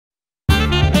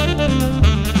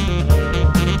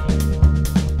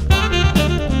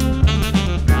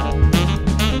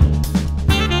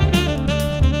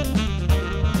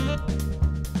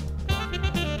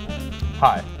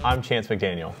I'm Chance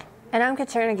McDaniel. And I'm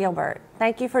Katrina Gilbert.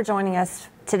 Thank you for joining us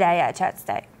today at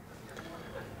Chattstate.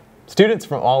 Students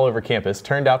from all over campus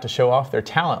turned out to show off their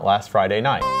talent last Friday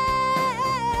night.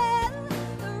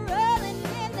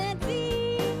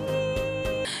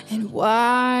 And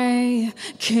why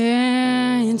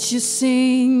can't you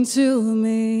sing to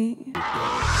me?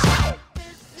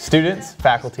 Students,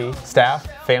 faculty,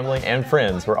 staff, family, and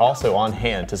friends were also on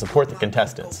hand to support the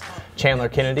contestants. Chandler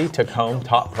Kennedy took home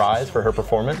top prize for her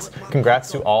performance.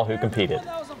 Congrats to all who competed.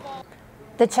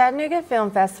 The Chattanooga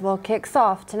Film Festival kicks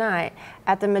off tonight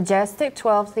at the Majestic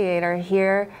 12 Theater.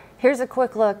 Here's a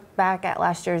quick look back at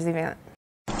last year's event.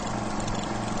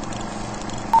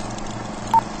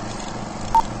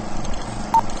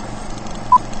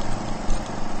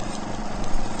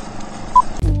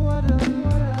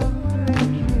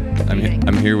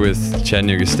 I'm here with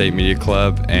Chattanooga State Media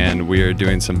Club, and we are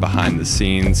doing some behind the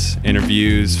scenes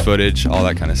interviews, footage, all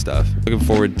that kind of stuff. Looking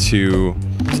forward to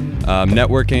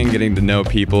networking, getting to know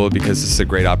people, because this is a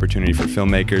great opportunity for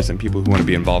filmmakers and people who want to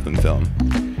be involved in film.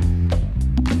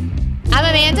 I'm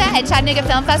Amanda at Chattanooga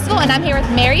Film Festival, and I'm here with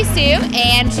Mary Sue,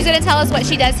 and she's going to tell us what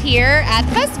she does here at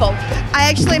the festival. I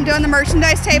actually am doing the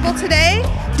merchandise table today,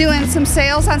 doing some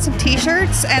sales on some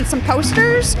t-shirts and some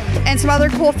posters and some other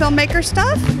cool filmmaker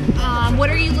stuff. What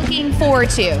are you looking forward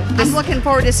to? I'm looking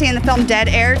forward to seeing the film Dead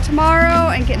Air tomorrow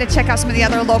and getting to check out some of the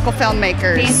other local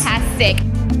filmmakers. Fantastic.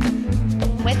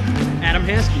 With Adam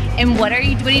Haskey. And what do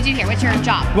you do here? What's your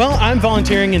job? Well, I'm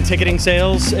volunteering in ticketing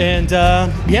sales, and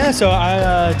yeah, so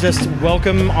I just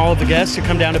welcome all of the guests to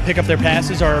come down to pick up their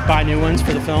passes or buy new ones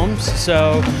for the films.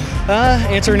 So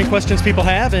answer any questions people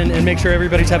have and make sure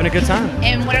everybody's having a good time.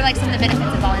 And what are like some of the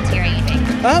benefits of volunteering, you think?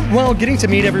 Well, getting to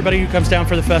meet everybody who comes down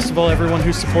for the festival, everyone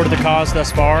who's supported the cause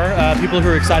thus far, people who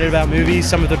are excited about movies,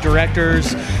 some of the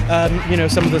directors, you know,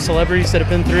 some of the celebrities that have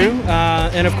been through,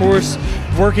 and of course,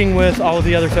 working with all of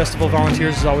the other festival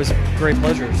volunteers is always a great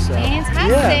pleasure. So, fantastic.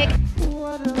 Yeah.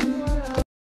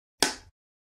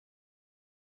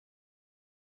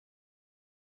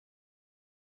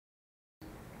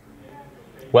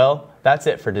 Well, that's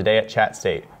it for today at Chat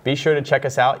State. Be sure to check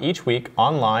us out each week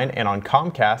online and on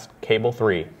Comcast Cable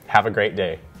 3. Have a great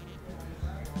day.